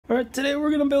Alright, today we're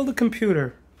gonna build a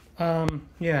computer.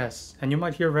 Yes, and you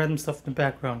might hear random stuff in the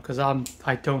background, because I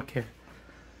don't care.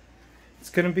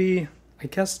 It's gonna be, I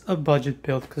guess, a budget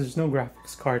build, because there's no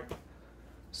graphics card.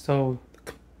 So,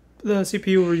 the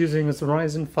CPU we're using is the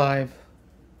Ryzen 5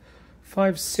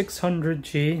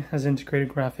 5600G, has integrated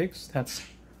graphics. That's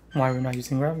why we're not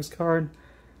using graphics card.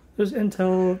 There's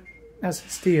Intel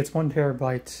SSD, it's 1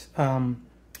 terabyte.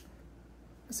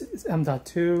 It's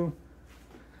M.2.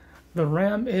 The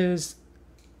RAM is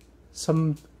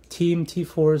some Team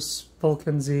T-Force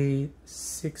Vulcan Z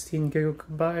 16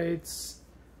 gigabytes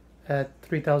at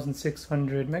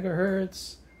 3600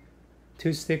 megahertz,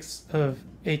 2 sticks of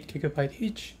 8 gigabyte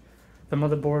each. The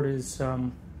motherboard is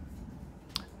an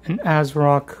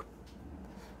ASRock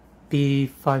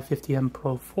B550M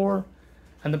Pro 4,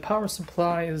 and the power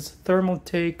supply is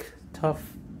Thermaltake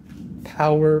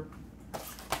Toughpower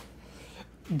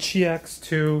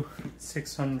GX2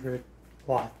 600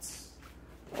 watts.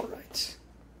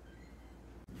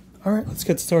 Alright, let's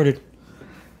get started.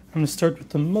 I'm going to start with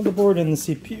the motherboard and the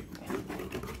CPU.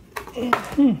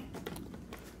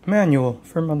 Manual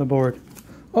for motherboard.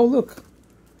 Oh look,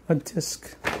 a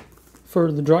disc for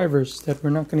the drivers that we're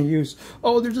not going to use.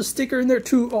 Oh, there's a sticker in there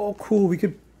too. Oh cool, we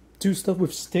could do stuff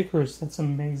with stickers. That's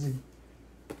amazing.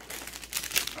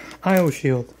 IO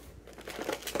shield.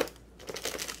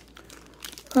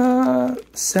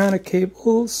 SATA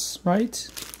cables, right?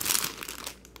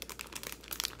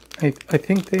 I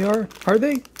think they are. Are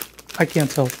they? I can't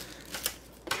tell.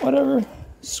 Whatever.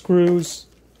 Screws.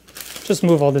 Just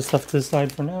move all this stuff to the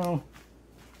side for now.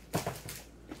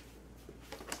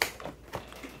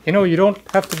 You know, you don't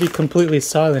have to be completely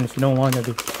silent if you don't want to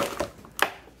be.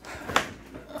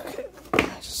 Okay.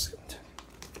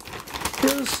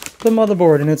 Here's the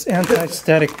motherboard and its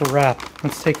anti-static wrap.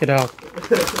 Let's take it out.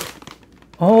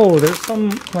 Oh, there's some,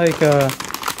 like,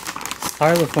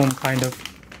 styrofoam kind of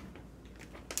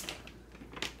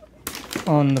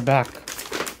on the back.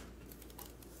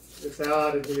 It's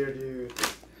hot in here, dude.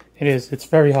 It is. It's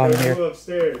very hot in here. Go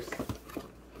upstairs.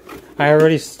 I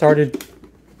already started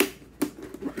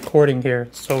recording here,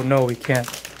 so no, we can't.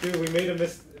 Dude, we made a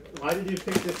Why did you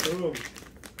pick this room?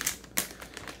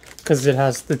 Because it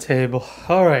has the table.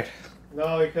 Alright.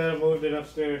 No, we could have moved it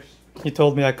upstairs. You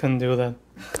told me I couldn't do that.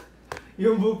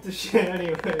 You moved the shit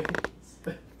anyway.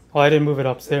 Well, I didn't move it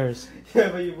upstairs. Yeah,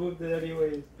 but you moved it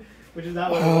anyway. Which is not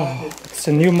what I wanted. It's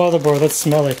a new motherboard. Let's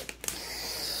smell it.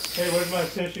 Hey, where's my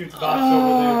tissue box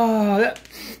over there? That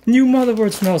new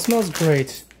motherboard smells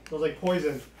great. Smells like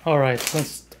poison. Alright,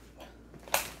 let's...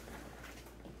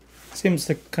 Seems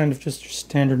like kind of just your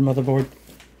standard motherboard.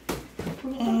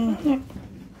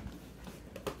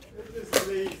 This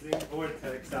amazing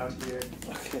vortex out here.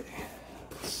 Okay.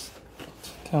 Let's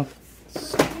take out the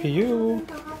CPU.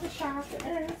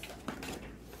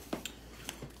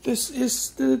 This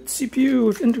is the CPU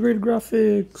with integrated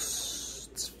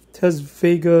graphics. It has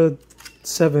Vega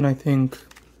 7, I think.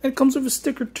 It comes with a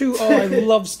sticker too. Oh, I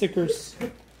love stickers.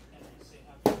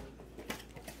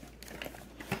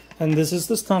 And this is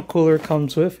the stock cooler it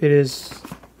comes with. It is...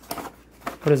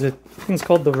 What is it? I think it's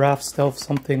called the RAF Stealth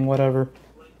something, whatever.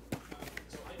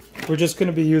 We're just going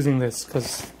to be using this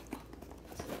because,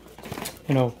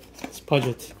 you know, it's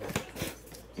budget.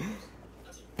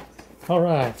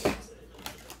 Alright.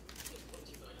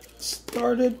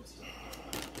 Started.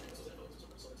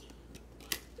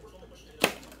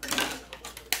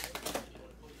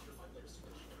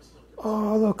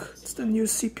 Oh, look, it's the new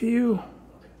CPU.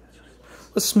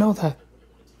 Let's smell that.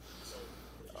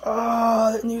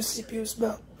 Ah, that new CPU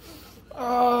smell.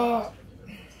 Ah.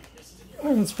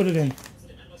 Alright, let's put it in.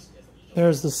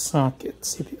 There's the socket,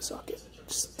 CPU socket.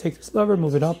 Just take this lever,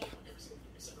 move it up.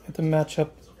 You have to match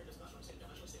up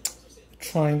the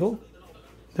triangle.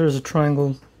 There's a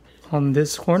triangle on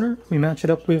this corner. We match it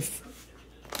up with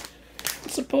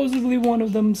supposedly one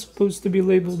of them supposed to be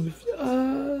labeled with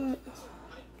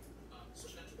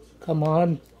come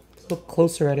on, look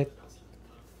closer at it.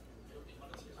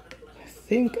 I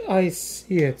think I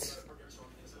see it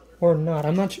or not.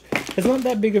 I'm not sure. It's not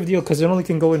that big of a deal because it only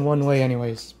can go in one way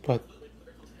anyways, but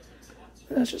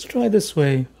let's just try this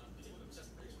way.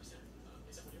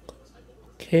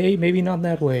 Okay, maybe not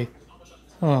that way.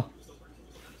 Huh.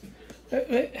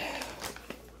 Okay,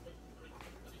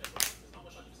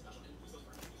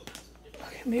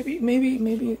 maybe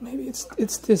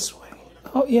it's this way.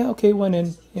 Oh yeah, okay, it went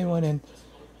in. It went in.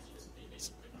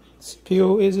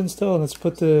 CPU is installed. Let's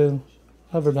put the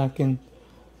lever back in.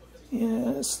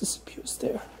 Yes, the CPU is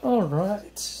there. All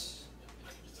right.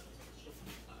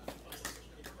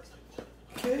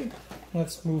 Okay,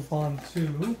 let's move on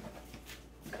to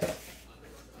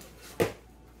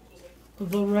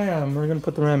the RAM. We're gonna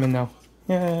put the RAM in now.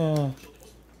 Yeah.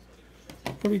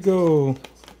 Here we go.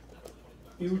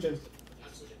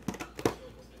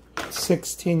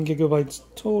 16 gigabytes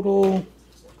total.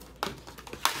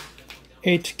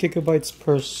 8 gigabytes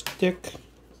per stick.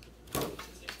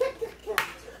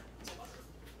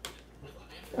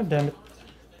 God damn it.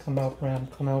 Come out, RAM,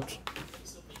 come out.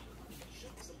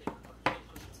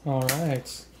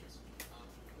 Alright.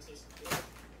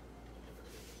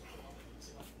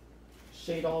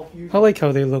 Shade all huge. I like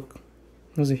how they look.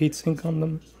 There's a heatsink on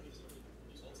them.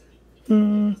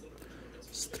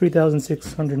 It's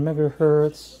 3600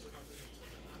 megahertz.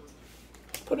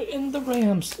 Put it in the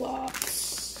RAM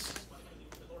slots.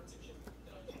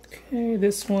 Okay,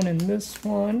 this one and this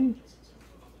one.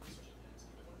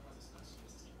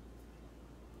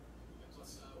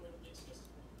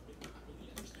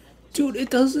 Dude, it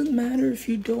doesn't matter if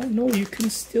you don't know. You can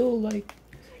still, like,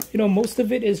 you know, most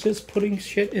of it is just putting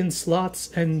shit in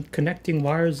slots and connecting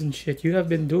wires and shit. You have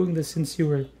been doing this since you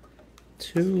were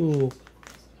 2.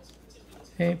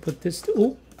 Okay, put this.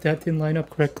 Oh, that didn't line up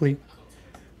correctly.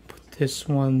 Put this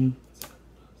one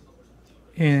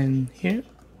in here.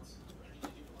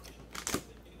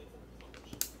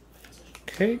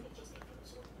 Okay.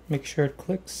 Make sure it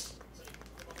clicks.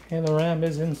 Okay, the RAM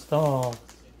is installed.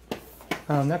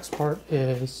 Next part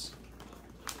is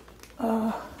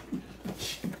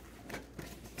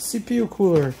CPU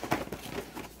cooler.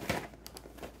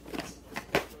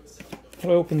 How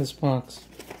do I open this box?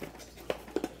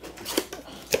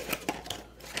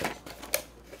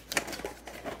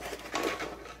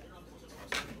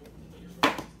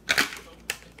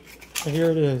 So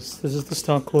here it is. This is the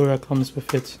stock cooler that comes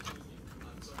with it.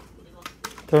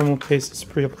 Thermal paste is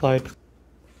pre-applied.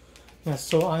 Yeah,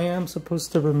 so I am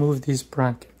supposed to remove these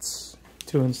brackets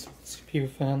to install the CPU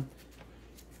fan.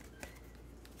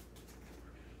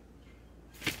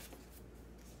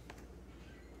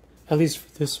 At least for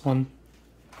this one.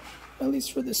 At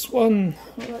least for this one.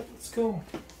 Alright, let's go.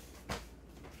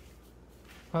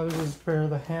 Now this is where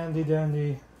the handy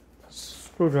dandy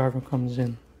screwdriver comes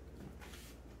in.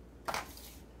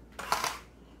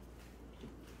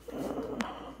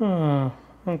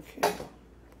 Okay.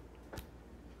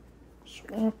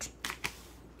 Swap.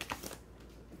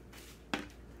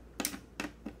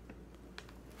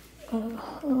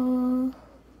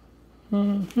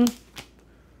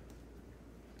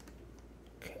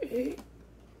 Okay.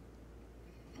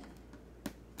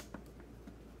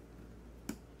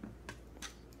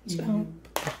 So,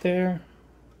 put that there.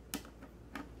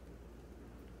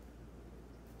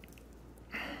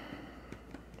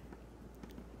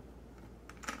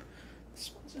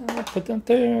 This one's out, put that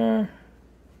there.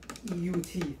 UT.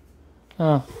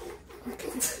 Ah.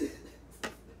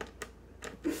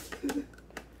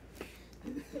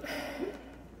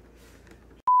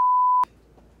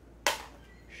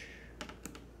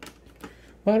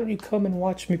 Why don't you come and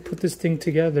watch me put this thing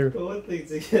together? What thing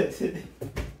together?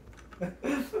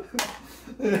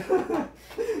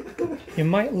 You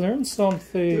might learn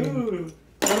something. Dude,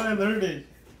 what am I learning?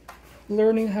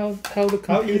 Learning how the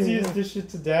computer How easy is works. this shit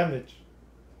to damage?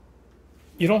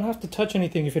 You don't have to touch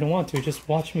anything if you don't want to. Just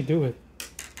watch me do it.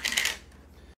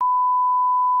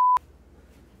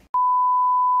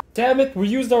 Damn it, we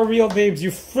used our real names. You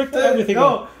fricked everything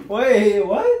up. No, wait,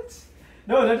 what?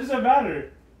 No, that doesn't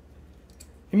matter.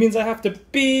 It means I have to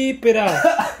beep it out.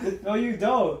 No, you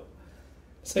don't.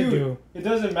 Yes, I do. It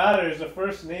doesn't matter. It's the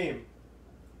first name.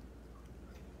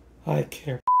 I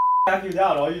care. Track you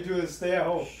down. All you do is stay at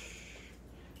home.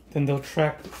 Then they'll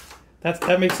track.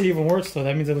 That makes it even worse, though.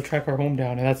 That means they'll track our home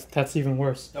down, and that's even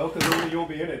worse. No, because you won't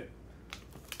be in it.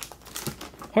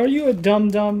 Are you a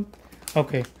dum-dum?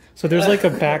 Okay, so there's like a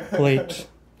back plate.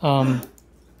 Am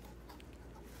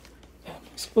I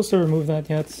supposed to remove that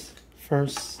yet?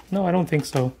 First? No, I don't think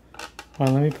so. Hold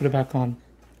on, let me put it back on.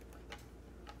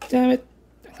 Damn it!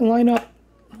 I can line up.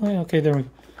 Oh, okay, there we go.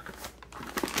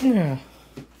 Yeah.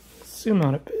 Zoom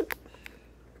out a bit.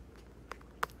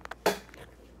 Make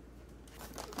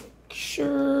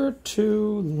sure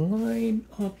to line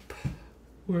up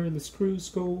where the screws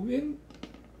go in.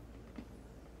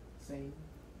 Same.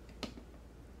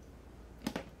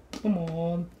 Come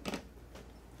on.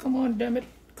 Come on, damn it.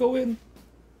 Go in.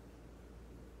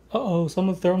 Uh-oh, some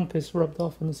of the thermal paste rubbed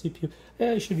off on the CPU.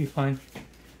 Yeah, it should be fine.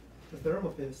 The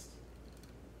thermal paste.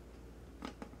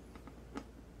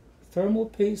 Thermal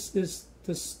paste is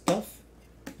the stuff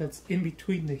that's in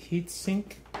between the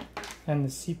heatsink and the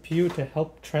CPU to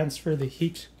help transfer the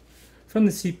heat from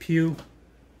the CPU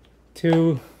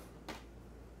to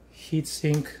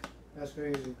heatsink. That's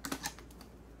crazy.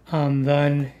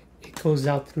 Then it goes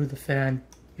out through the fan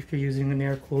if you're using an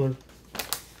air cooler.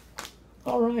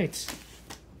 All right.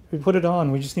 We put it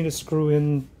on. We just need to screw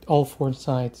in all four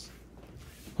sides.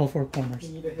 All four corners.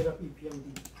 You need to hit up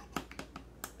EPMD.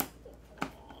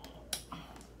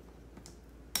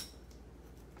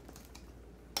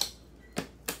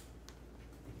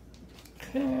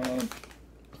 Okay.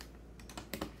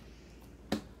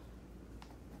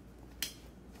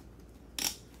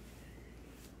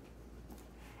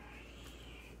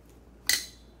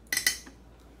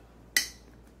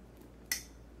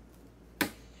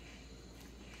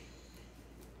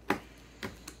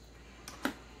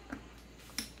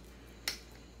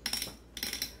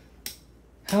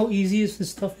 How easy is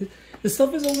this stuff? This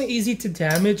stuff is only easy to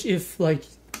damage if like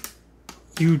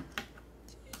you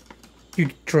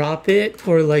drop it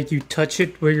or like you touch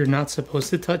it where you're not supposed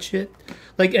to touch it.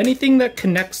 Like anything that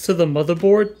connects to the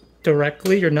motherboard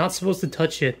directly, you're not supposed to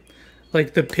touch it.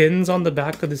 Like the pins on the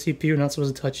back of the CPU, you're not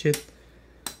supposed to touch it.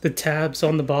 The tabs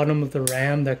on the bottom of the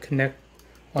RAM that connect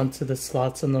onto the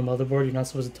slots on the motherboard, you're not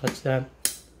supposed to touch that.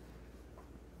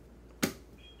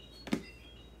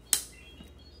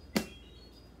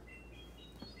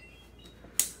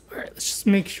 Let's just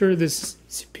make sure this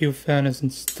CPU fan is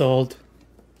installed.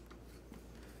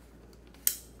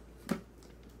 I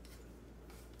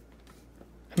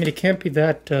mean, it can't be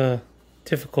that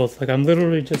difficult. Like, I'm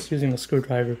literally just using a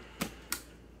screwdriver.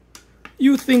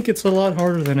 You think it's a lot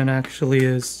harder than it actually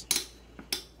is.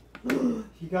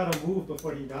 He gotta move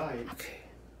before he died. Okay.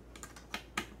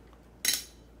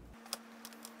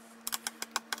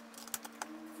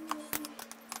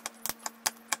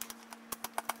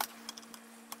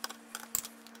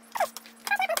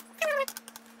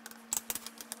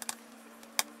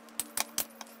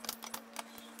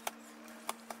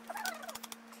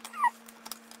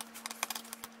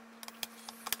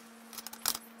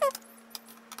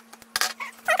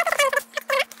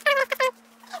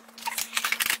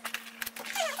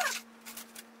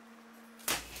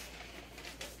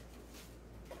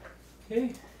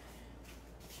 Okay.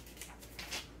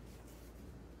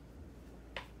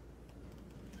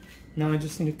 Now I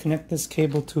just need to connect this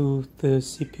cable to the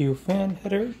CPU fan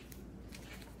header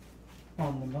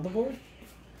on the motherboard,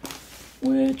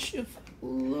 which if I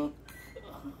look,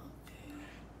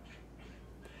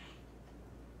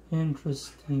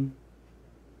 interesting.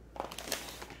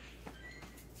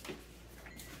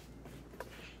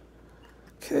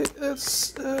 Okay,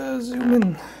 let's zoom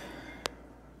in.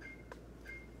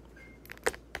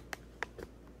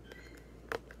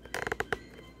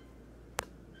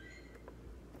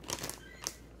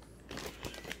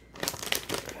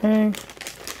 Okay.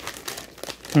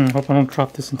 Hope I don't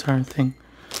drop this entire thing.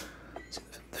 So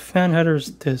the fan header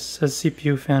is this, says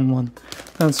CPU fan 1.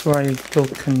 That's where I will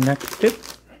connect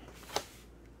it.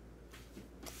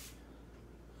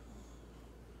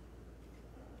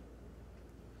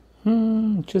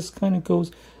 It just kind of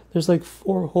goes, there's like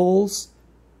 4 holes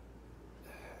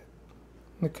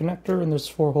in the connector and there's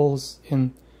 4 holes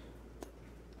in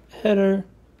the header.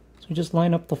 So you just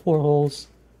line up the 4 holes.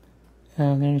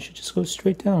 And then it should just go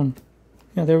straight down.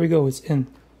 Yeah, there we go, it's in.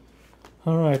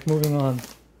 Alright, moving on.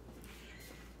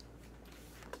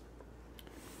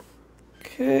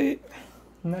 Okay,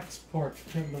 next part.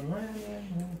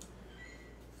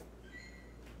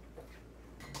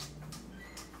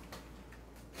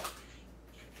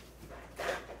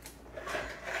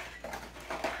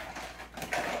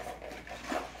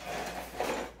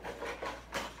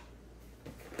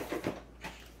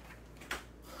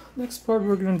 Next part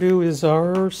we're going to do is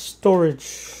our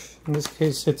storage. In this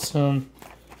case it's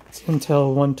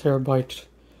Intel 1TB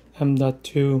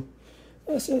M.2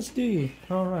 SSD.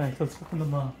 Alright, let's open the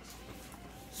box.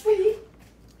 Sweet!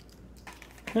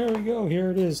 There we go, here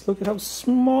it is. Look at how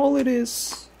small it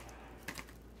is.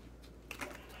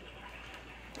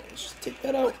 Let's just take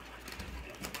that out.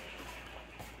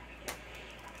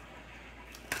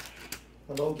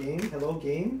 Hello game, hello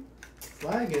game.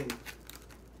 Lagging.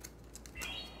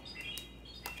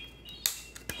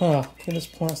 Okay, this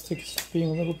plastic is being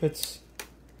a little bit...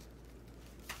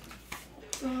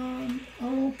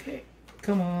 okay.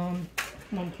 Come on,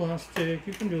 plastic,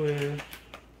 you can do it.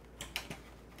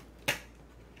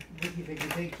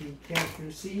 Biggie, can't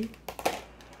you see?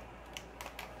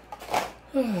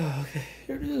 Okay,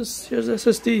 here it is. Here's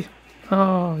SSD.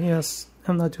 Oh, yes,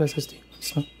 M.2 SSD.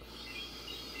 So,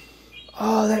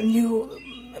 oh, that new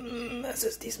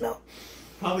SSD smell.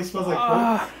 Probably smells like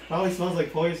probably smells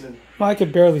like poison. Well, I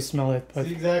could barely smell it, but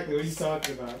See exactly what he's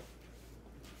talking about.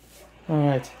 all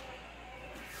right.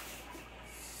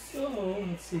 So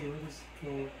let's see, where does it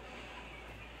go?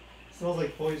 Smells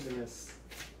like poisonous.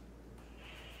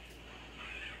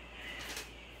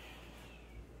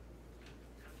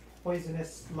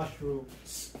 poisonous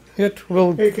mushrooms. It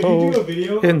will Hey, can you do a go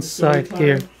video of the inside story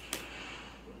here. time?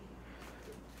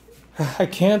 I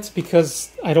can't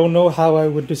because I don't know how I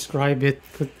would describe it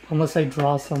unless I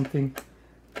draw something.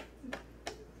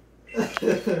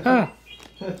 Ah,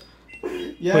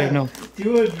 Yeah, wait, no.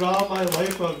 do a draw my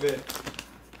life of it.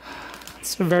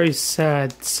 It's a very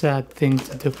sad thing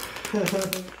to do.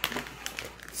 Let's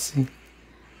see.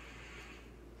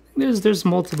 There's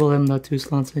multiple M.2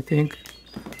 slots, I think.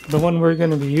 The one we're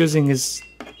going to be using is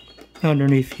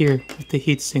underneath here with the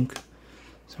heatsink.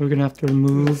 So we're going to have to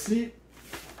remove... See?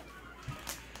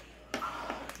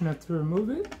 Gonna have to remove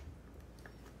it.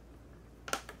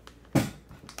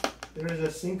 There is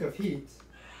a sink of heat.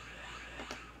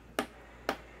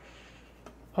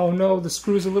 Oh no, the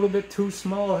screw's a little bit too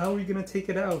small. How are we gonna take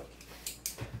it out?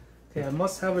 Okay, I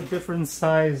must have a different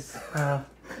size. I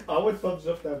would thumbs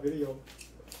up that video.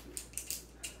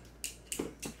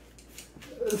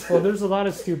 Well, there's a lot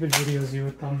of stupid videos you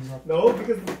would thumbs up. No,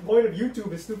 because the point of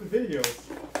YouTube is stupid videos.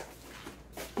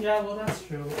 Yeah, well that's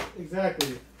true.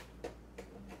 Exactly.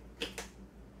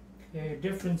 Okay, a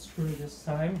different screw this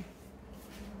time.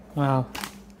 Wow.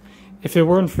 If it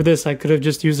weren't for this, I could have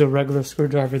just used a regular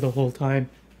screwdriver the whole time.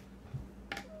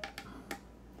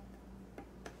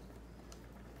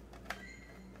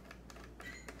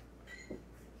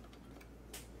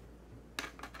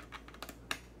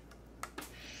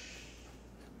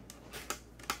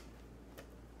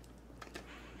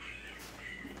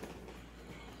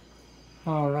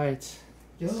 All right.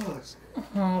 Yuck.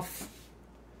 Off.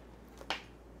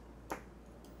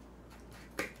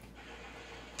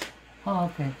 Oh,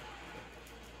 okay.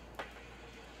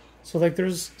 So like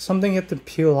there's something you have to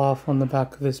peel off on the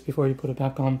back of this before you put it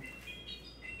back on.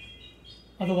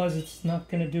 Otherwise it's not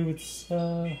going to do its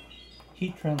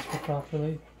heat transfer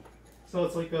properly. So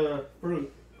it's like a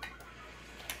fruit.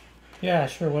 Yeah,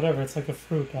 sure, whatever. It's like a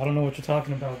fruit. I don't know what you're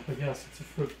talking about, but yes, it's a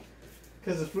fruit.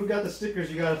 Because the fruit got the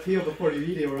stickers you gotta peel before you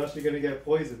eat it or else you're gonna get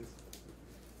poisoned.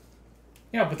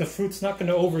 Yeah, but the fruit's not going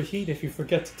to overheat if you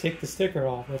forget to take the sticker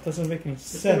off. That doesn't make any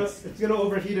sense. It's gonna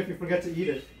overheat if you forget to eat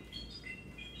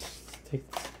it.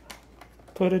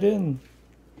 Put it in.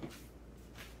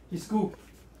 You scoop.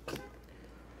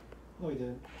 Oh, he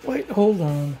did. Wait, hold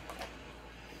on.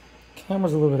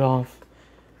 Camera's a little bit off.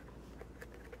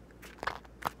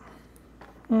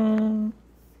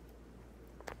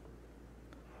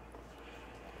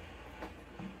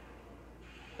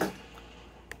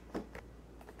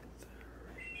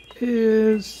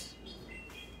 Is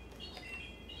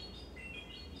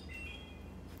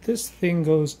this thing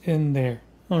goes in there.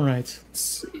 Alright, let's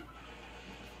see.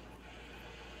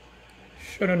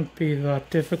 Shouldn't be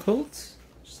that difficult.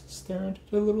 Just stare at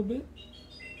it a little bit.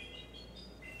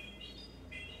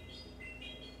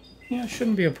 Yeah,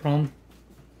 shouldn't be a problem.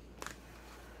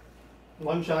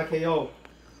 One shot KO.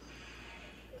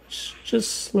 Just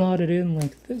slot it in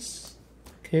like this.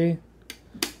 Okay.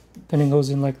 Then it goes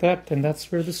in like that, and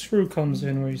that's where the screw comes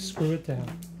in, where you screw it down.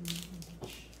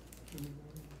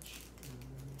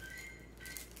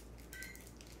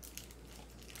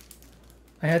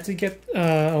 I had to get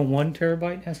a 1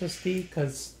 terabyte SSD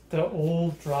because the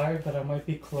old drive that I might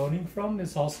be cloning from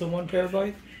is also 1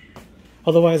 terabyte.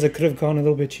 Otherwise, I could have gone a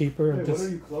little bit cheaper. Wait, what are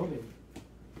you cloning?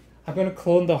 I'm going to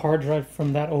clone the hard drive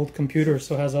from that old computer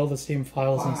so it has all the same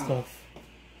files and Wow. stuff.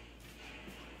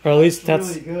 Or at least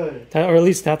Really good. or at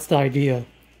least that's the idea.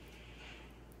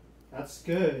 That's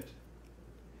good.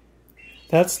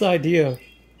 That's the idea.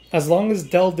 As long as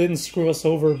Dell didn't screw us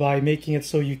over by making it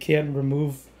so you can't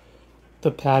remove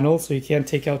the panel, so you can't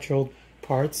take out your old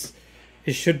parts,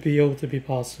 it should be able to be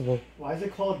possible. Why is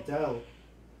it called Dell?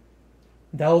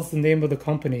 Dell's the name of the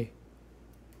company.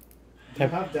 Do you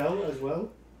have Dell as well?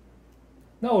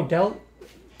 No,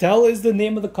 Dell is the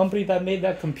name of the company that made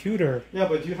that computer. Yeah,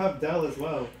 but you have Dell as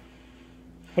well.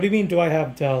 What do you mean, do I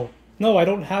have Dell? No, I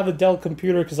don't have a Dell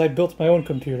computer because I built my own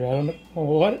computer. I don't know.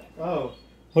 What? Oh.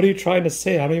 What are you trying to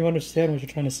say? I don't even understand what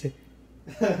you're trying to say.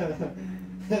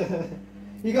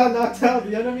 He got knocked out.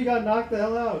 The enemy got knocked the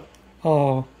hell out.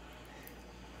 Oh.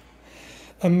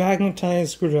 A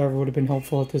magnetized screwdriver would have been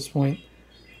helpful at this point.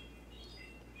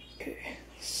 Okay,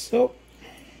 so...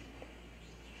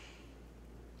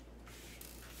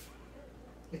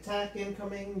 Attack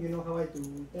incoming, you know how I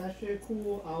do. That shit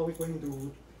cool, I always win,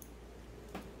 dude.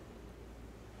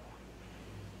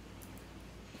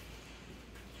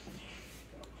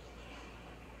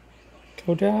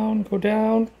 Go down, go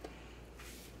down.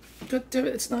 God damn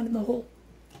it, it's not in the hole.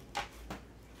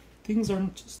 Things are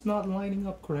just not lining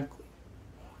up correctly.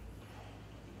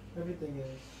 Everything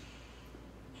is.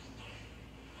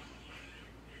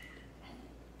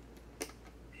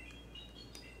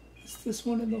 this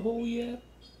one in the hole yet?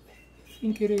 I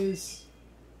think it is.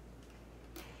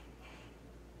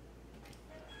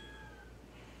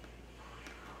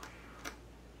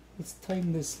 Let's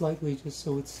tighten this slightly just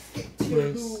so it's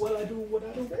placed. What I do.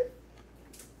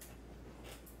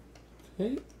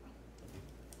 Okay.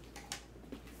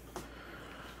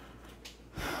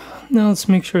 Now let's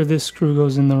make sure this screw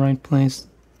goes in the right place.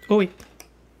 Oh wait,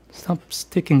 stop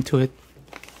sticking to it.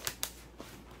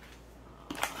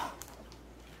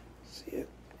 See it?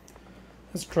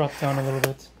 Let's drop down a little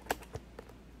bit.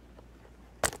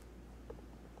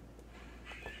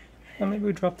 And maybe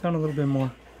we drop down a little bit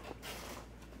more.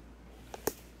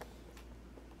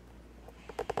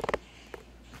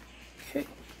 Okay.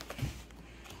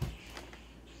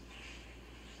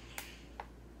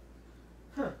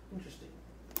 Huh, interesting.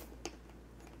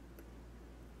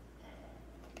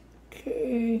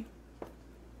 Okay.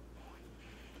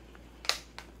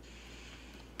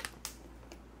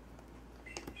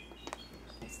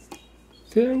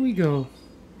 There we go.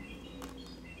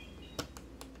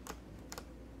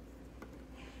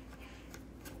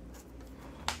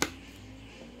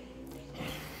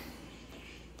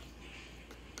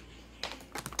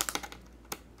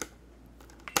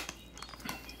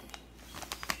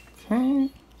 Okay.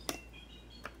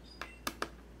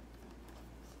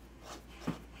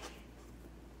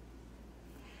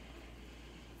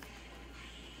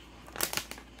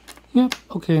 Yep,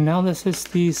 okay, now this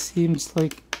SSD seems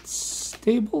like it's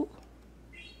stable.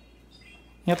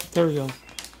 Yep, there we go.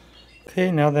 Okay,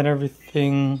 now that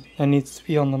everything that needs to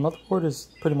be on the motherboard is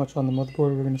pretty much on the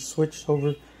motherboard, we're going to switch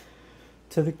over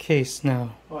to the case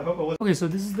now. Oh, I hope it was. Okay, so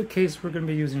this is the case we're going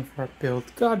to be using for our build.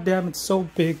 God damn, it's so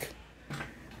big.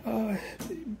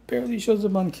 It barely shows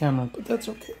up on camera, but that's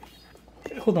okay.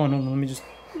 Okay, hold on, let me just...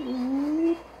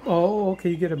 Oh, okay,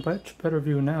 you get a much better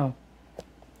view now.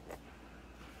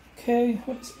 Okay,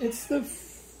 it's the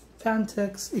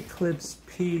Phanteks Eclipse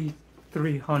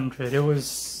P300. It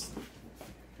was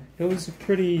a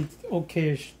pretty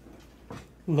okayish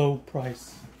low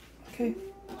price. Okay.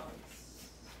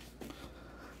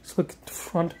 Let's look at the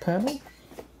front panel.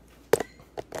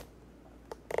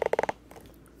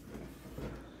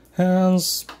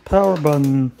 Has power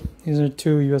button. These are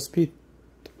two USB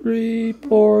 3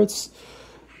 ports.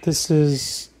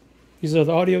 These are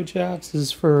the audio jacks. This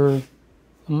is for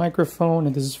a microphone,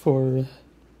 and this is for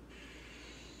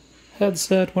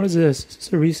headset. What is this? Is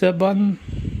this a reset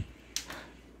button?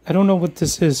 I don't know what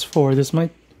this is for. This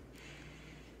might...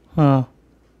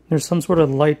 there's some sort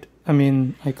of light,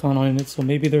 icon on it, so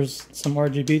maybe there's some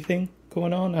RGB thing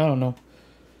going on. I don't know.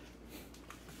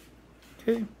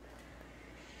 Okay.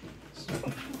 So,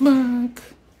 back.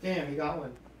 Damn, you got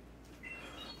one.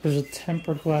 There's a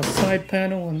tempered glass side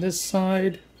panel on this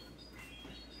side.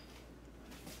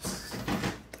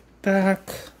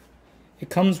 Back. It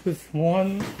comes with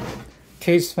one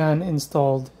case fan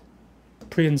installed,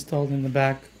 pre-installed in the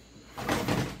back.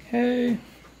 Okay.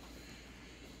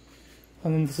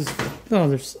 And then this is the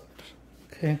other side.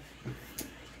 Okay.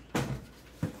 It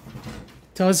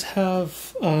does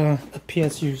have a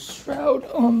PSU shroud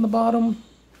on the bottom.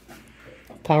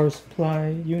 Power supply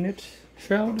unit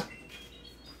shroud.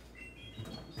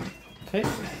 Okay.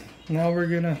 Now we're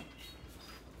gonna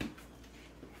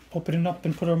open it up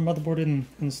and put our motherboard in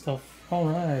and stuff.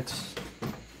 Alright.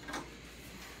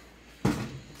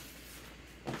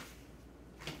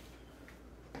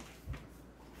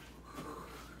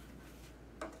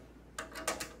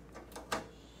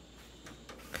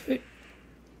 Okay.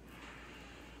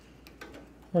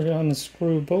 We're going to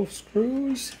unscrew both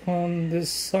screws on this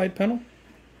side panel.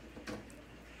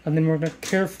 And then we're going to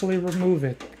carefully remove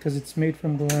it because it's made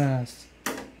from glass.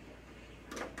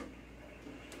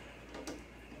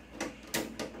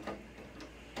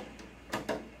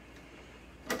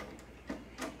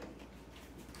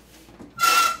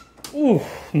 Ooh,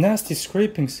 nasty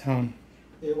scraping sound.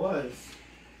 It was.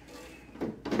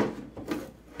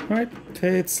 Right,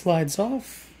 okay, it slides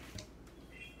off.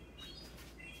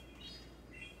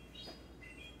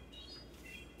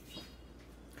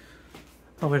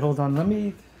 Oh wait, hold on,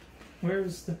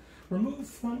 where's the... Remove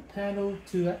front panel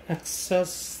to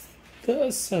access the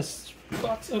access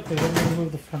box. Okay, let me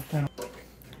remove the front panel.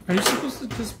 Are you supposed to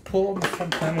just pull on the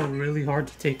front panel really hard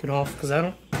to take it off? Because I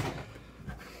don't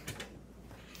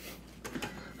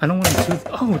want to do...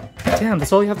 Oh, damn,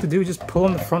 that's all you have to do, just pull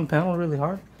on the front panel really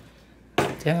hard?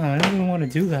 Damn, I don't even want to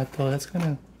do that, though. That's kind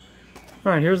of...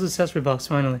 Alright, here's the accessory box,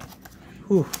 finally.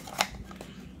 Whew.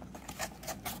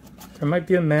 There might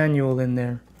be a manual in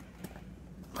there.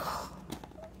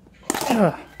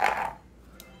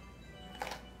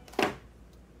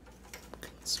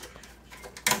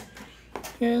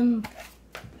 In.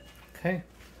 Okay.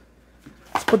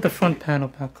 Let's put the front panel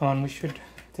back on. We should...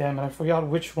 Damn it, I forgot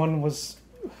which one was...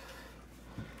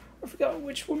 I forgot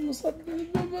which one was...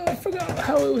 I forgot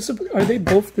how it was... Are they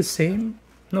both the same?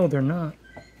 No, they're not.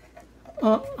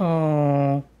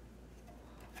 Uh-oh.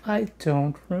 I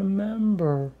don't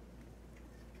remember.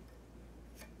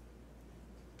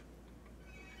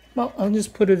 Well, I'll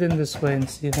just put it in this way and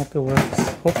see if it works.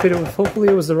 Hopefully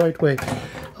it was the right way.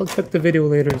 I'll check the video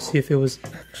later to see if it was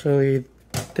actually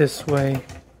this way.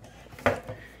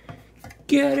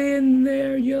 Get in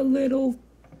there, you little...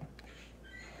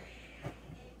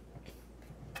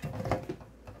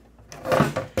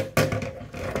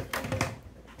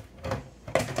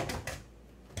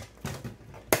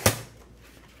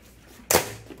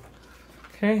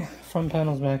 Okay, front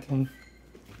panel's back in.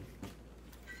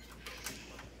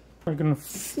 We're gonna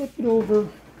flip it over,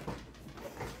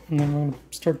 and then we're gonna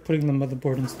start putting the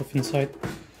motherboard and stuff inside.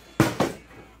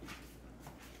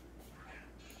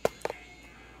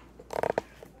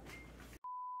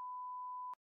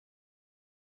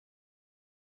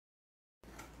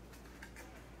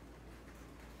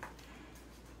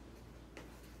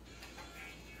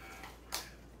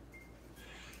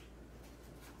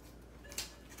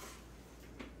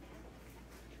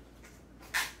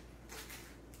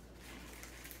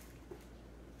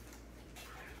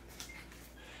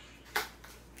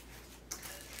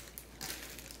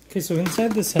 Okay, so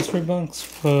inside the accessory box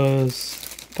was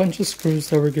a bunch of screws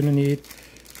that we're gonna need,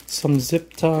 some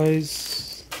zip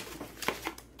ties.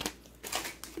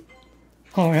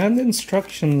 Oh, and the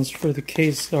instructions for the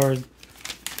case are...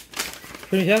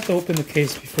 You have to open the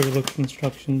case before you look at the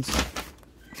instructions.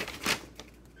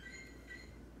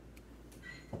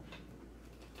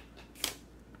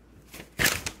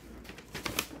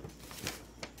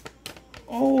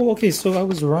 Oh, okay, so I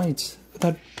was right.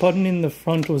 That button in the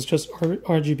front was just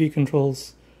RGB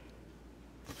controls.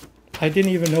 I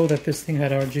didn't even know that this thing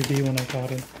had RGB when I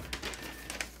got it.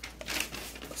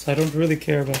 So I don't really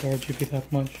care about RGB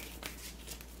that much.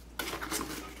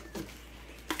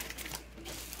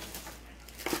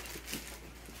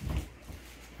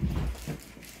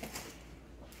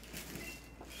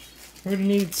 We're gonna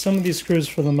need some of these screws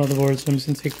for the motherboard, so I'm just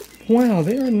gonna take... Wow,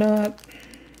 they're not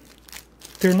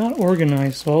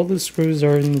organized, so all the screws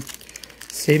are in the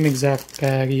same exact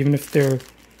bag, even if they're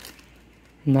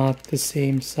not the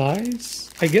same size.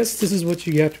 I guess this is what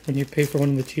you get when you pay for one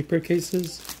of the cheaper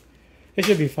cases. It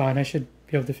should be fine. I should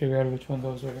be able to figure out which one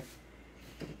goes where.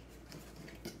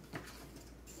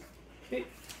 Okay.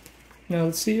 Now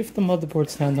let's see if the motherboard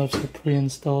stand-ups are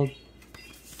pre-installed.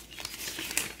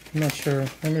 I'm not sure.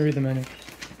 Let me read the menu.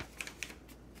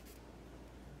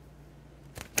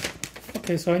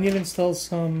 Okay, so I need to install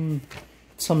some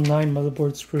 9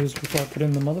 motherboard screws before I put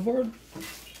in the motherboard.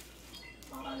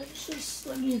 Just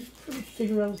let me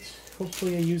figure out,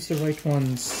 hopefully I use the right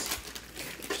ones.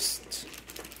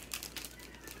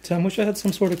 I wish I had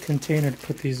some sort of container to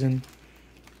put these in.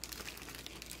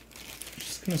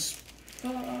 Just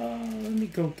gonna, let me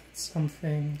go get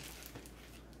something.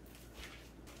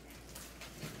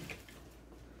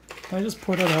 I just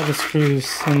poured out all the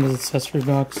screws in the accessory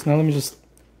box. Now let me just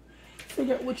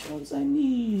figure out which ones I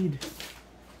need.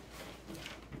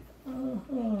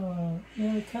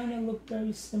 Yeah, they kind of look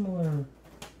very similar.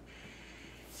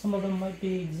 Some of them might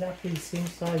be exactly the same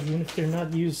size, even if they're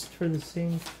not used for the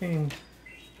same thing.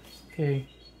 Okay.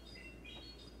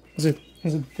 Is it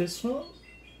this one?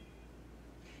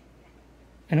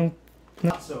 I don't...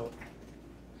 Not so.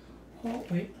 Oh,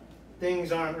 wait.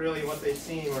 Things aren't really what they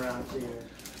seem around here.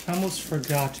 I almost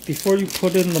forgot. Before you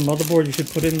put in the motherboard, you should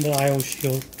put in the I/O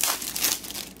shield.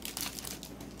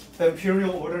 The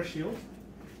Imperial Order shield?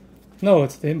 No,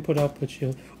 it's the input-output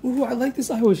shield. Ooh, I like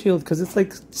this I/O shield because it's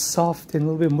like soft and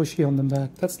a little bit mushy on the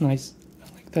back. That's nice.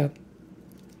 I like that.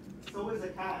 So is the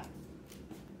cat.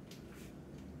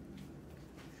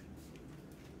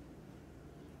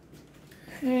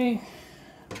 Hey.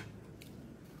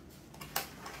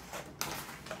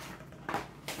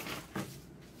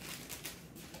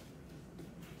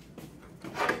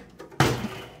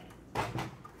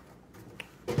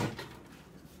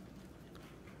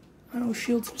 I/O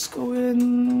shields just go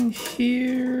in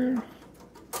here.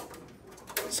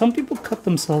 Some people cut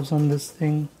themselves on this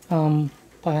thing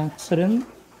by accident.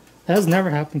 That has never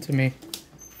happened to me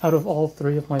out of all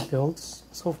 3 of my builds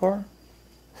so far.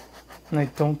 And I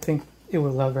don't think it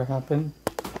will ever happen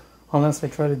unless I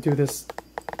try to do this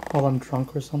while I'm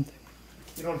drunk or something.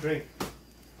 You don't drink.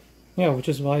 Yeah, which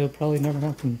is why it'll probably never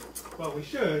happen. Well, we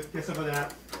should get some of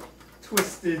that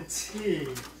twisted tea.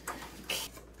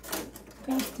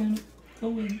 God damn it. Go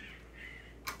in.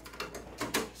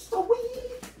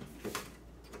 Sweet.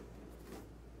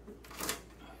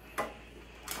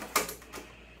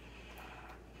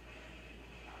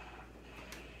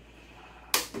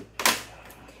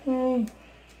 Okay.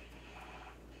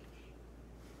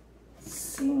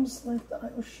 Seems like the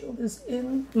IO shield is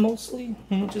in mostly.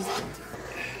 Just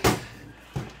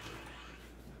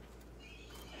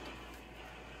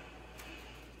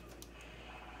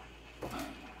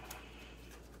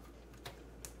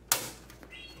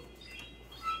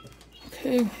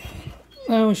okay.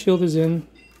 IO shield is in.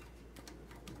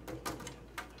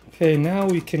 Okay, now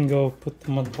we can go put the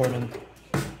motherboard in.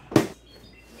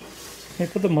 When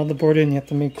you put the motherboard in, you have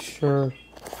to make sure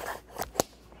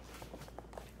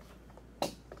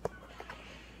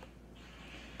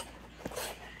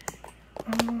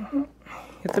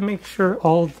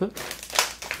all the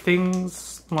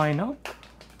things line up.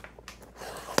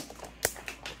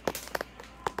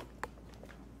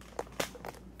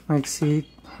 Like, see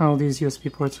how these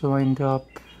USB ports are lined up.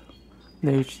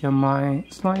 The HDMI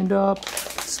is lined up.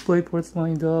 Display ports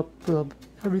lined up.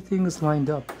 Everything is lined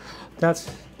up. That's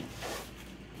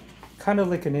kind of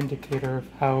like an indicator of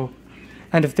how.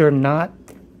 And if they're not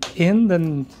in,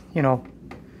 then you know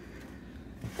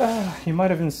you might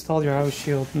have installed your IO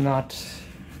shield not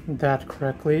that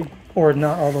correctly, or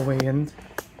not all the way in.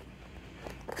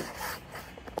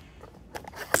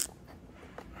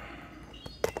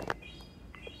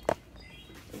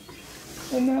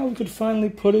 And now we could finally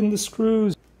put in the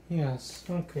screws. Yes,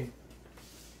 okay.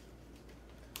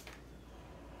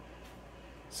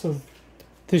 So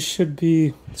this should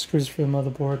be the screws for the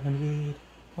motherboard. And we need,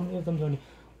 how many of them do I need?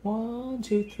 1,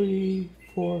 2, 3,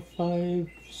 4, 5,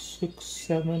 6,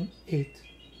 7, 8.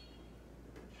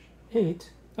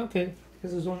 8? Okay,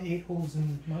 because there's only 8 holes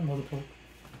in my motherboard.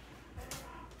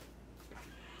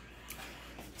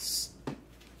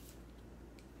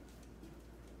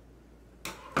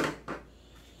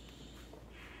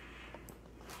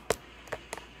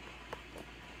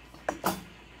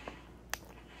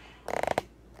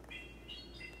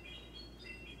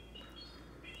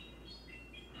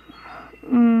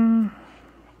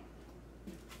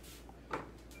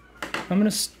 I'm gonna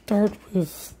start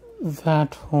with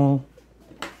that hole.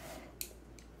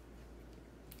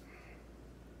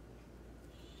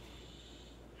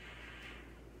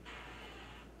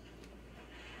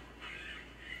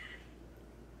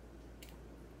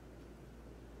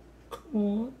 Come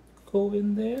on, go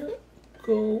in there,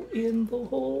 go in the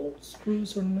hole.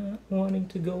 Screws are not wanting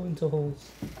to go into holes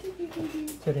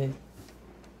today.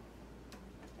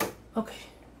 Okay,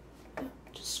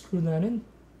 just screw that in.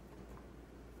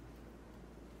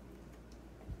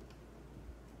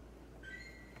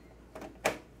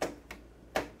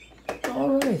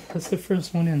 Alright, that's the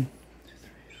first one in.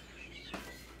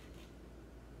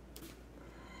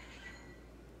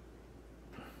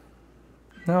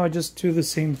 Now I just do the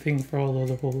same thing for all the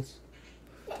other holes.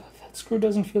 That screw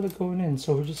doesn't feel like going in,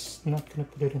 so we're just not going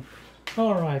to put it in.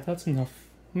 Alright, that's enough.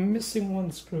 I'm missing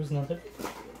one screw is not it.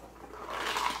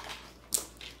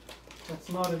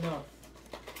 That's not enough.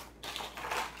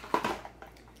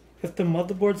 If the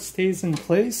motherboard stays in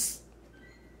place,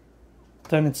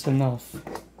 then it's enough.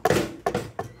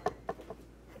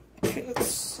 Okay, let's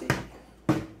see.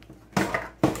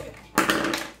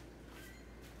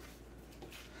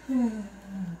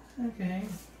 Okay.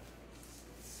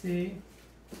 Let's see.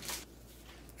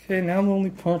 Okay, now the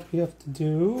only part we have to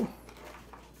do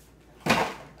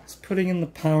is putting in the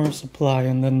power supply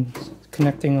and then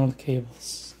connecting all the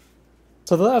cables.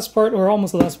 So the last part, or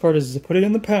almost the last part, is to put it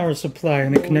in the power supply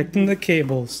and then connecting the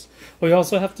cables. We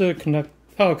also have to connect.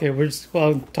 Oh, okay. Well,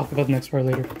 I'll talk about the next part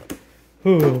later.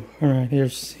 Ooh, all right.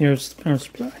 Here's the power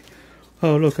supply.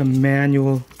 Oh, look, a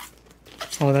manual.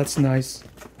 Oh, that's nice.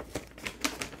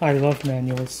 I love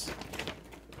manuals.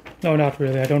 No, not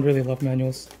really. I don't really love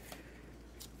manuals.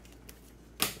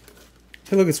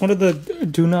 Hey, look, it's one of the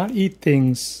do not eat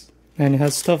things, and it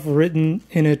has stuff written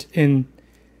in it in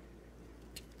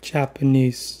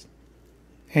Japanese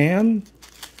and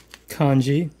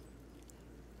kanji,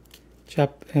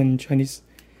 and Chinese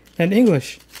and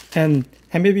English and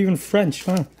maybe even French.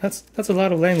 Wow, that's a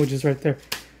lot of languages right there.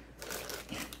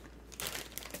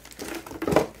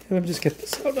 Let me just get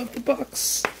this out of the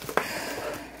box.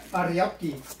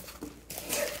 Ariaki.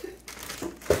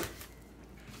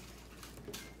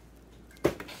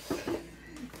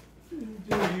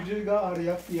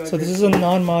 So this is a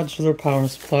non-modular power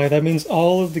supply. That means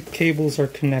all of the cables are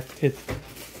connected.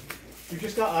 You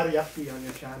just got ariaki on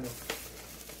your channel.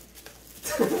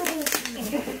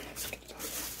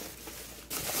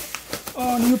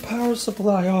 Oh, new power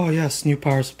supply. Oh yes, new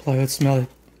power supply. Let's smell it.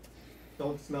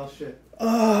 Don't smell shit.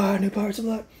 Oh, new power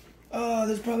supply. Oh,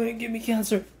 this is probably gonna give me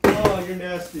cancer. Oh, you're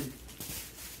nasty.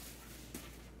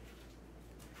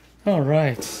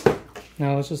 Alright.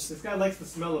 Now let's just... This guy likes the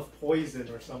smell of poison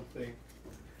or something.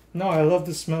 No, I love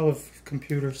the smell of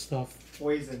computer stuff.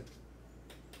 Poison.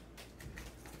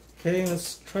 Okay,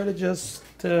 let's try to just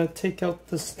take out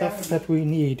the stuff that we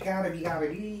need. I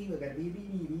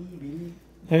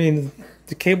mean,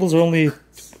 the cables are only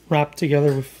wrapped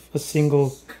together with a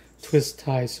single twist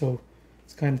tie, so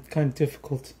it's kind of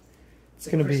difficult. It's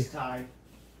gonna be. Tie.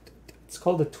 It's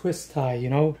called a twist tie, you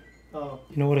know. Oh.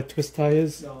 You know what a twist tie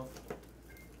is? No.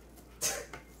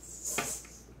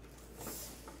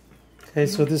 Okay,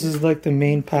 so this is like the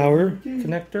main power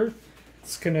connector.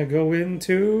 It's gonna go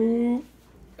into.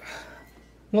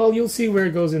 Well, you'll see where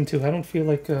it goes into. I don't feel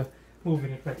like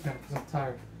moving it right now because I'm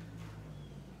tired.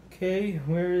 Okay,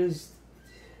 where is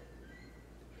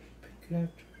connector?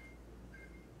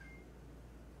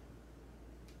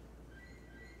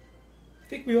 I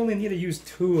think we only need to use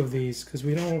 2 of these because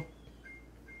we don't.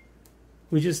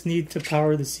 We just need to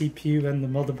power the CPU and the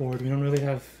motherboard. We don't really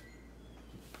have.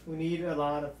 We need a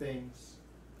lot of things.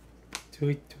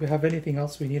 Do we have anything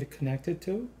else we need to connect it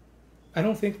to? I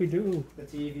don't think we do. The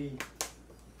TV.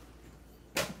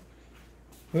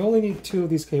 We only need 2 of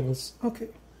these cables. Okay.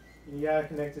 You gotta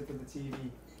connect it to the TV.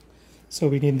 So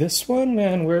we need this one,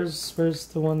 and where's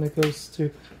the one that goes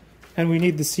to... And we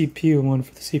need the CPU one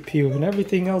for the CPU, and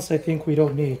everything else I think we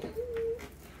don't need.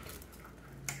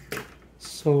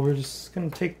 So we're just gonna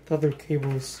take the other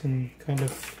cables and kind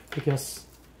of, I guess,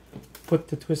 put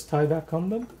the twist tie back on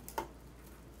them.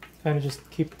 Kind of just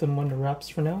keep them under wraps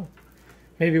for now.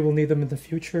 Maybe we'll need them in the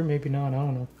future, maybe not, I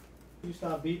don't know. You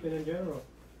stop beeping in general.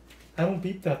 I don't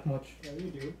beep that much. Yeah,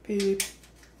 you do. Beep.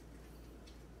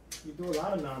 You do a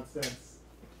lot of nonsense.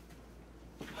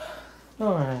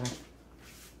 Alright.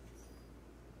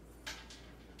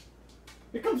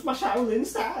 Here comes my Shaolin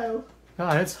style.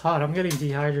 God, it's hot. I'm getting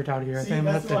dehydrated out here. See,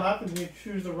 that's what happens when you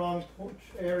choose the wrong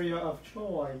area of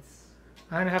choice.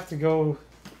 I'm gonna have to go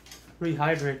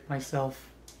rehydrate myself.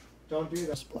 Don't do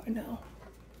that. Supply now.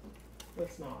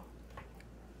 Let's not.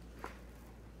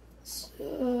 So,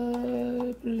 put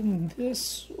it in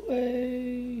this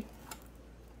way.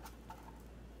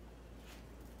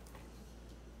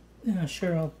 Yeah,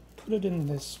 sure, I'll put it in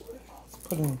this way. Let's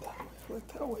put it in that way, like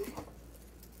that way.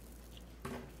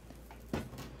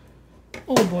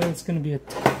 Oh boy, it's gonna be a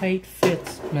tight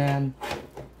fit, man.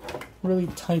 Really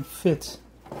tight fit.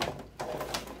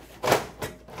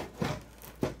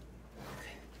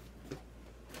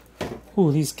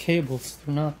 Ooh, these cables,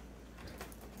 they're not...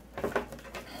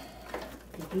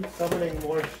 You keep summoning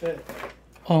more shit.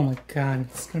 Oh my god,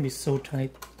 it's gonna be so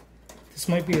tight. This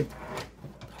might be the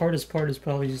hardest part, is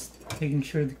probably just making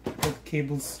sure that the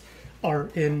cables are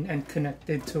in and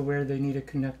connected to where they need to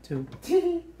connect to.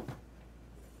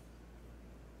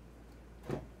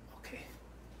 Okay.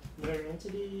 Another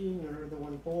entity, another the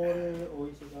one border,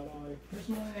 always is that I.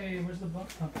 Where's the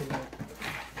box? Okay, there.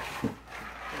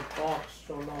 The box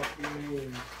shall not be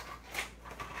named.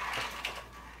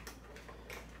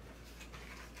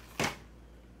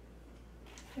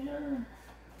 Here.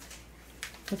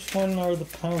 Which one are the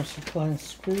power supply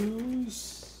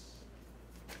screws?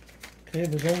 Okay,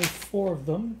 there's only 4 of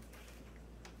them,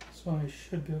 so I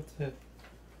should be able to.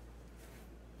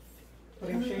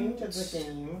 Putting change to the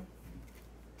game.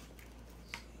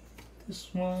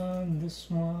 This one, this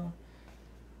one.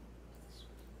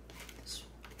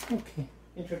 Okay.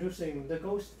 Introducing the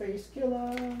Ghost Face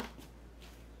Killer.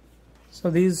 So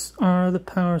these are the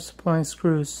power supply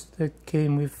screws that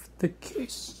came with the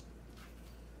case.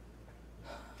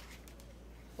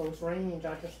 Close range,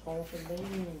 I just call for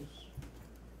names.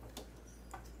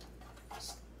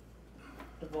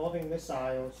 Devolving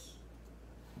missiles.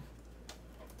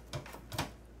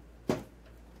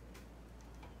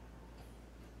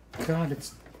 God,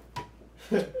 it's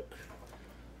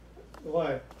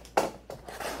What?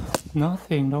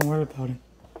 nothing. Don't worry about it.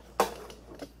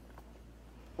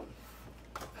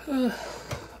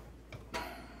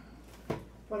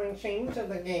 Putting change to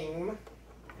the game.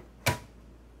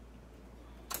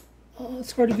 Oh,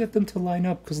 it's hard to get them to line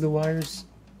up because the wires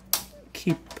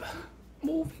keep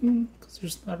moving because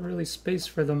there's not really space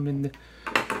for them in the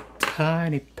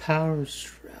tiny power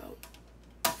shroud.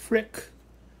 Frick.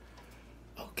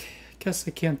 Okay, I guess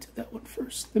I can't do that one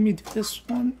first. Let me do this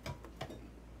one.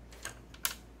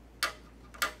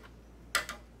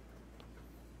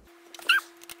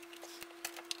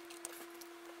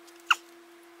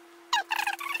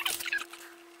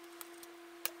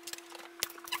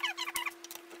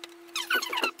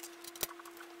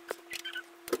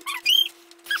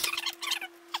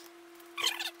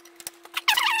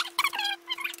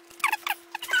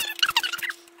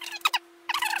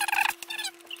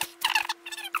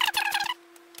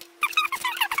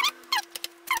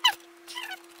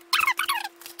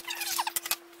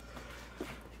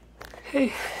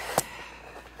 Okay.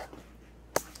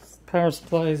 Power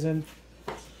supply is in.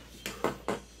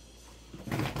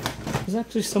 There's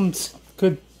actually some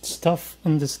good stuff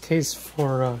in this case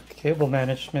for cable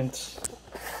management.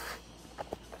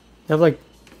 They have like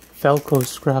Velcro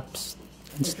scraps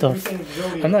and stuff.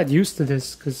 I'm not used to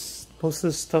this because most of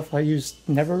the stuff I used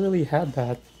never really had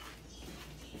that.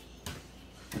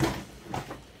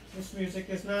 This music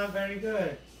is not very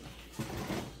good.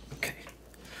 Okay.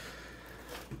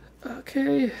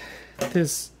 Okay.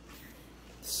 This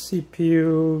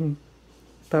CPU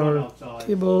power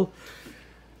cable.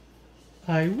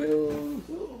 I will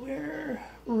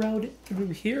route it through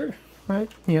here,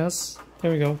 right? Yes.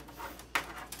 There we go.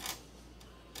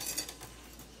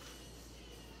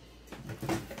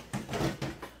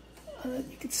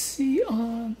 You can see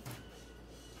on.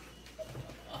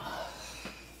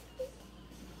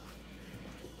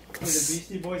 The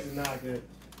Beastie Boys is not good.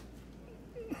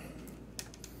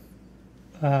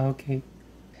 Okay.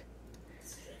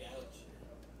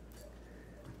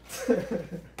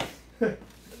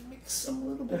 Makes some a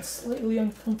little bit slightly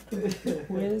uncomfortable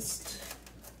twist.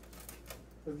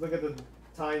 Let's look at the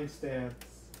timestamps.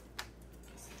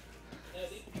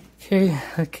 Okay,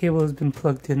 that cable has been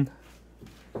plugged in.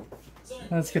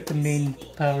 Let's get the main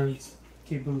power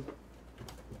cable.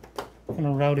 I'm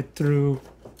gonna route it through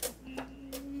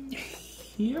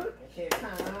here.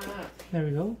 There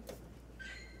we go.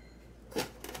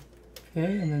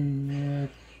 Okay, and then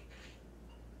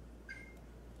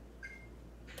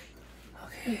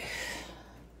okay.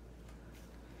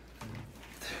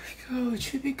 There we go. It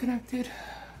should be connected.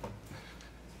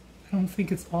 I don't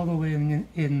think it's all the way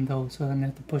in though, so I'm gonna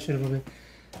have to push it a little bit.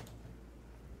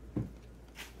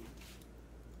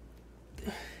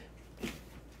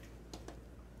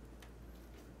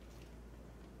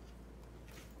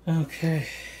 Okay.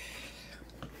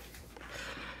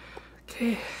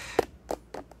 Okay.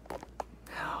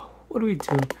 Now, what do we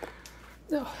do?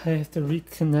 Now, I have to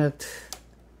reconnect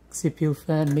CPU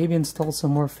fan, maybe install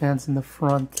some more fans in the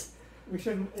front. We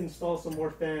should install some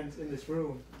more fans in this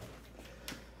room.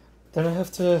 Then I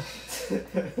have to...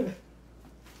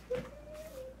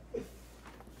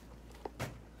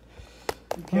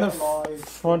 on the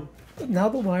front, now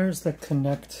the wires that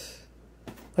connect,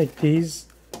 like these,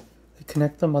 they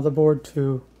connect the motherboard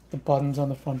to the buttons on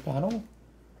the front panel.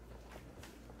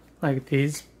 Like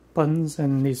these buttons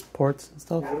and these ports and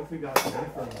stuff. What if we got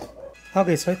different?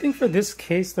 Okay, so I think for this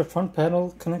case, the front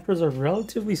panel connectors are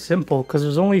relatively simple because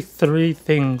there's only 3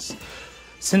 things.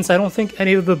 Since I don't think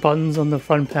any of the buttons on the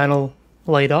front panel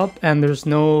light up and there's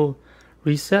no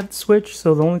reset switch,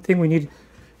 so the only thing we need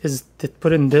is to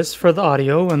put in this for the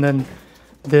audio and then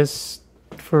this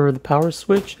for the power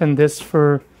switch and this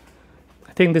for,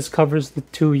 I think this covers the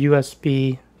 2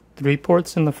 USB 3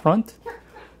 ports in the front.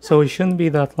 So it shouldn't be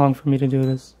that long for me to do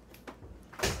this.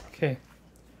 Okay.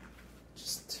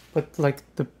 But like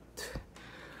the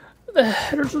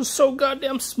headers are so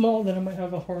goddamn small that I might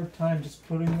have a hard time just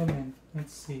putting them in.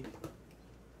 Let's see.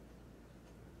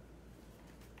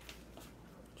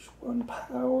 Which one?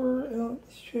 Power.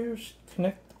 Here's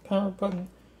connect the power button.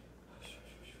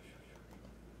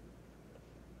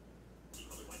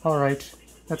 Alright,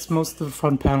 that's most of the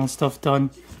front panel stuff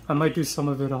done. I might do some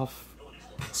of it off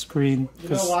screen. You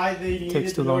know why they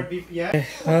needed NordVPN?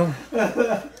 Well,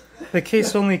 the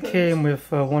case only came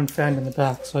with 1 fan in the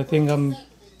back, so I think I'm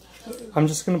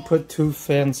just gonna put 2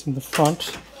 fans in the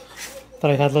front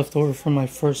that I had left over from my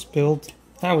first build.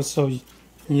 I was so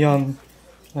young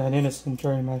and innocent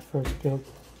during my first build,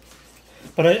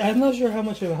 but I'm not sure how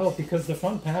much it will help because the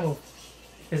front panel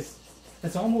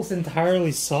it's almost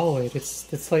entirely solid. It's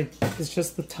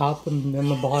just the top and then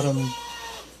the bottom.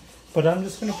 But I'm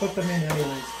just gonna put them in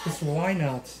anyways, because why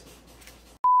not?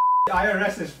 The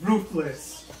IRS is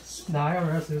ruthless. The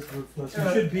IRS is ruthless.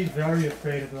 You should be very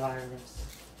afraid of the IRS.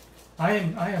 I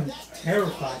am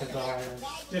terrified of the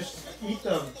IRS. Just eat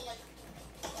them.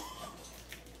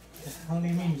 How do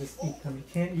you mean just eat them? You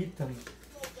can't eat them.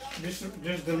 Just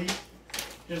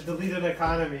delete an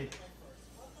economy.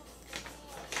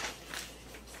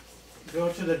 Go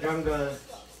to the jungle.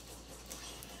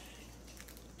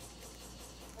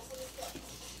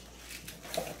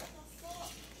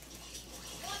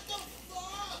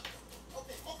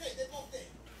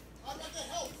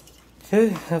 Okay,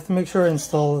 I have to make sure I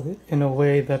install it in a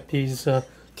way that these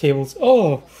cables,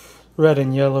 red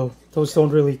and yellow, those don't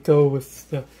really go with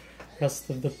the rest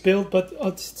of the build, but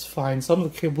it's fine. Some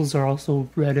of the cables are also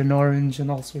red and orange and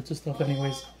all sorts of stuff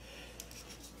anyways.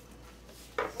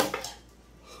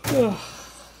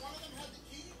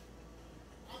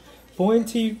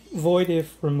 Buoyancy void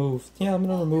if removed. Yeah, I'm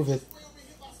gonna remove it.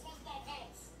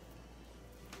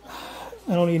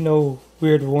 I don't need no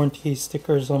weird warranty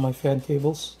stickers on my fan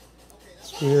cables.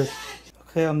 It's weird.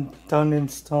 Okay, I'm done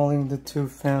installing the 2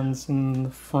 fans in the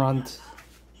front.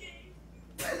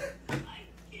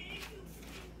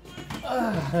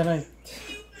 And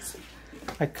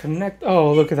I connect.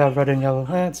 Oh, look at that red and yellow.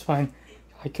 That's fine.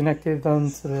 I connected them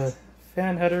to the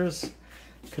fan headers.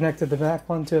 Connected the back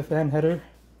one to a fan header.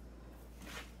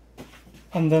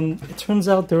 And then it turns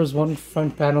out there was one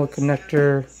front panel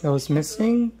connector that was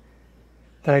missing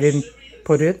that I didn't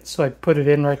put it, so I put it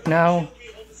in right now.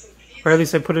 Or at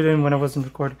least I put it in when I wasn't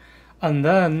recording. And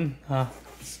then I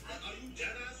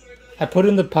put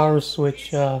in the power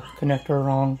switch connector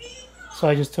wrong. So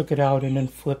I just took it out and then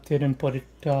flipped it and put it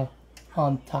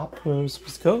on top where it was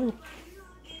supposed to go.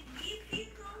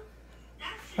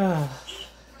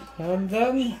 And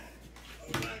then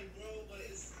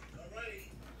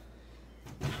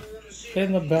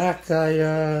in the back I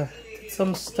did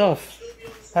some stuff.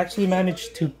 I actually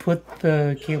managed to put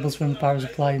the cables from the power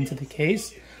supply into the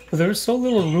case, but there was so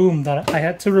little room that I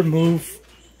had to remove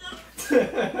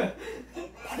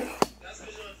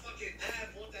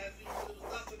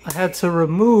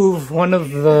one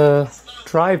of the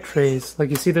drive trays. Like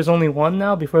you see, there's only one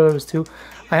now. Before there was 2.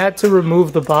 I had to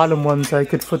remove the bottom one so I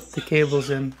could put the cables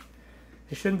in.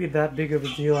 It shouldn't be that big of a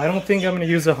deal. I don't think I'm gonna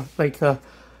use a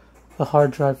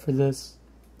hard drive for this,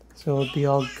 so it'll be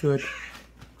all good.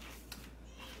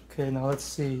 Okay, now let's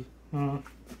see. Now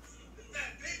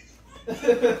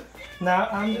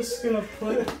I'm just gonna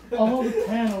put all the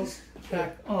panels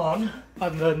back on,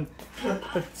 and then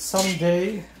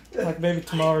someday, like maybe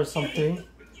tomorrow or something,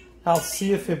 I'll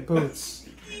see if it boots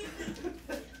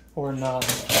or not.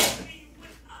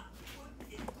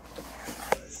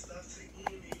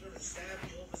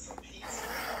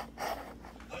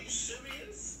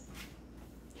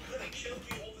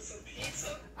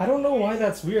 I don't know why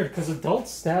that's weird, because adults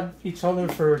stab each other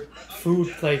for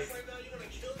food, like,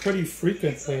 pretty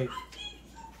frequently.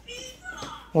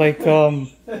 Like the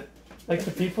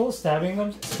people stabbing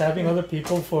other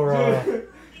people for,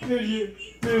 Dude,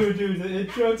 the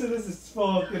intro to this is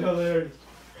fucking hilarious.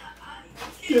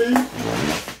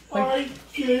 I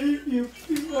gave you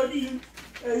money,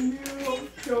 and you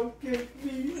don't give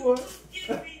me what?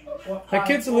 That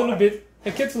kid's a little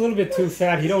bit too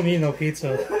fat. He don't need no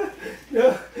pizza.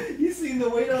 Yeah, you seen the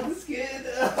weight on this kid?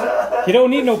 He don't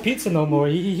need no pizza no more.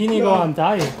 He need to go on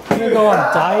diet. He need to go on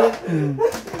diet. And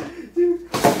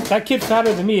that kid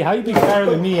fatter than me. How you be fatter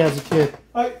than me as a kid?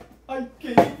 I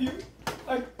gave you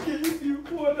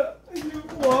what you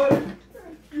wanted.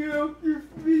 You don't give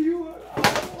me what I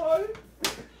wanted.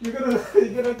 You gonna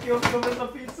kill him with the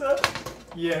pizza?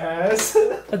 Yes.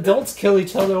 Adults kill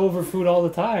each other over food all the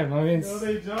time. I mean, No,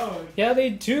 they don't. yeah, they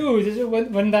do.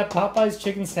 When that Popeye's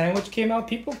chicken sandwich came out,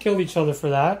 people killed each other for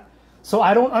that. So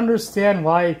I don't understand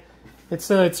why.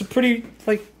 It's a pretty,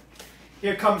 like,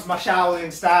 Here comes my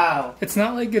Shaolin style. it's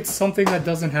not like it's something that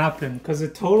doesn't happen, because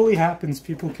it totally happens.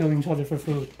 People killing each other for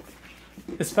food,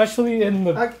 especially in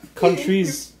the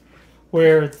countries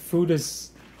where food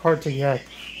is hard to get.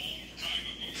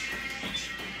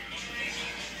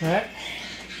 Right?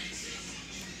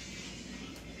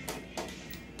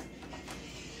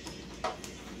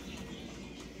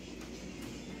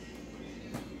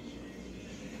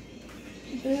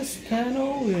 This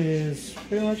panel is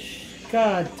pretty much...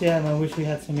 God damn, I wish we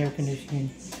had some air conditioning.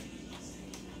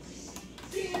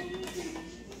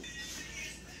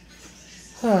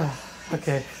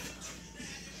 Okay.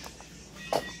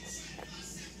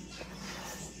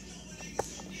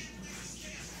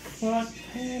 Front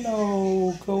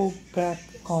panel go back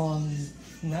on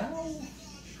now,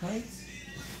 right?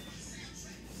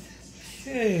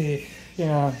 Okay.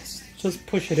 Yeah, just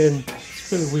push it in.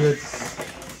 It's really weird.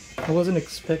 I wasn't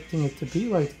expecting it to be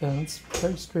like that. It's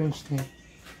very strange to me.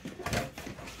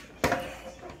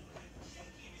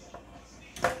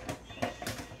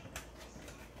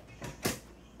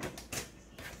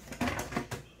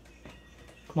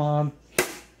 Come on.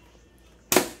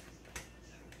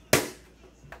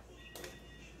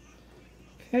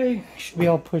 Okay, should be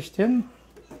all pushed in.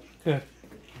 Good.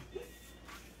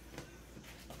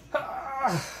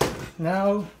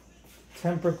 Now,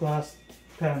 tempered glass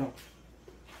panel.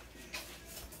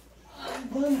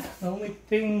 Well, the only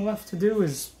thing left to do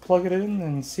is plug it in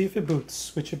and see if it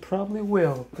boots, which it probably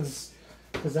will, because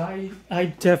I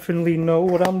definitely know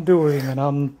what I'm doing, and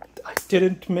I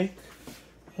didn't make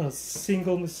a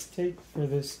single mistake for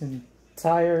this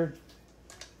entire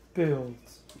build.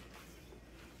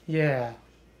 Yeah.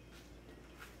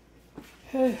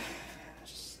 Oh,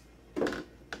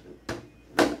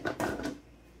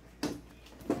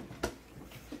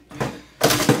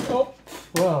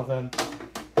 well then.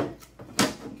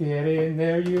 Get in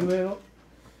there, you little.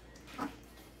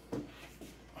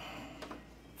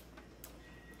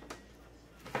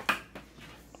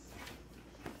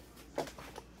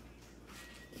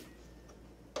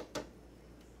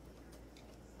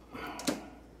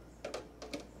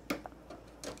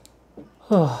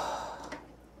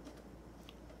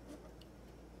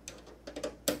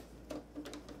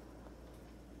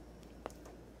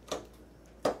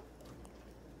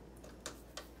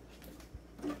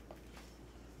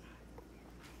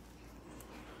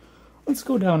 Let's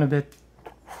go down a bit.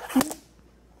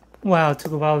 Wow, it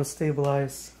took a while to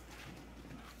stabilize.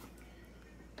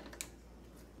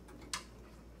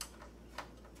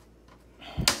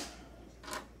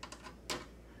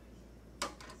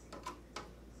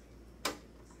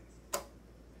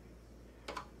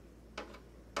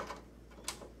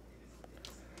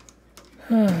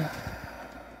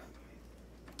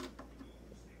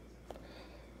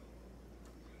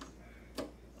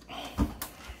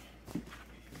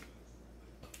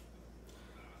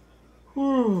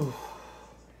 Whew.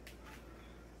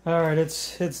 All right,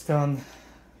 it's done.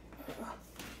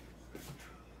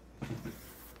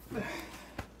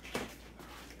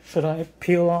 Should I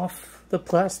peel off the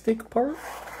plastic part?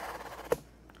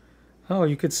 Oh,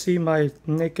 you could see my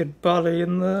naked body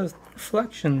in the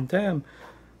reflection. Damn.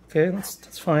 Okay,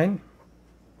 that's fine.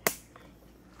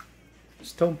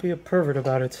 Just don't be a pervert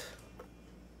about it.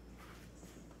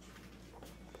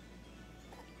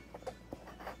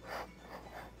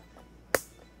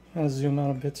 I'll zoom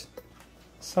out a bit.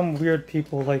 Some weird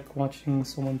people like watching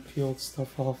someone peel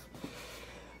stuff off.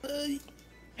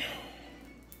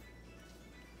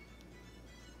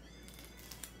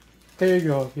 There you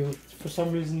go. If you, for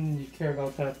some reason you care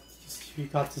about that, you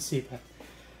got to see that.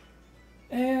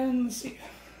 And let's see.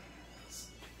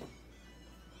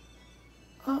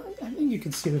 I think you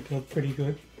can see the build pretty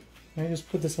good. I just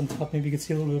put this on top. Maybe you can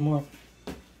see a little bit more.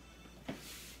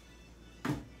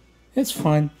 It's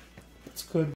fine. It's good.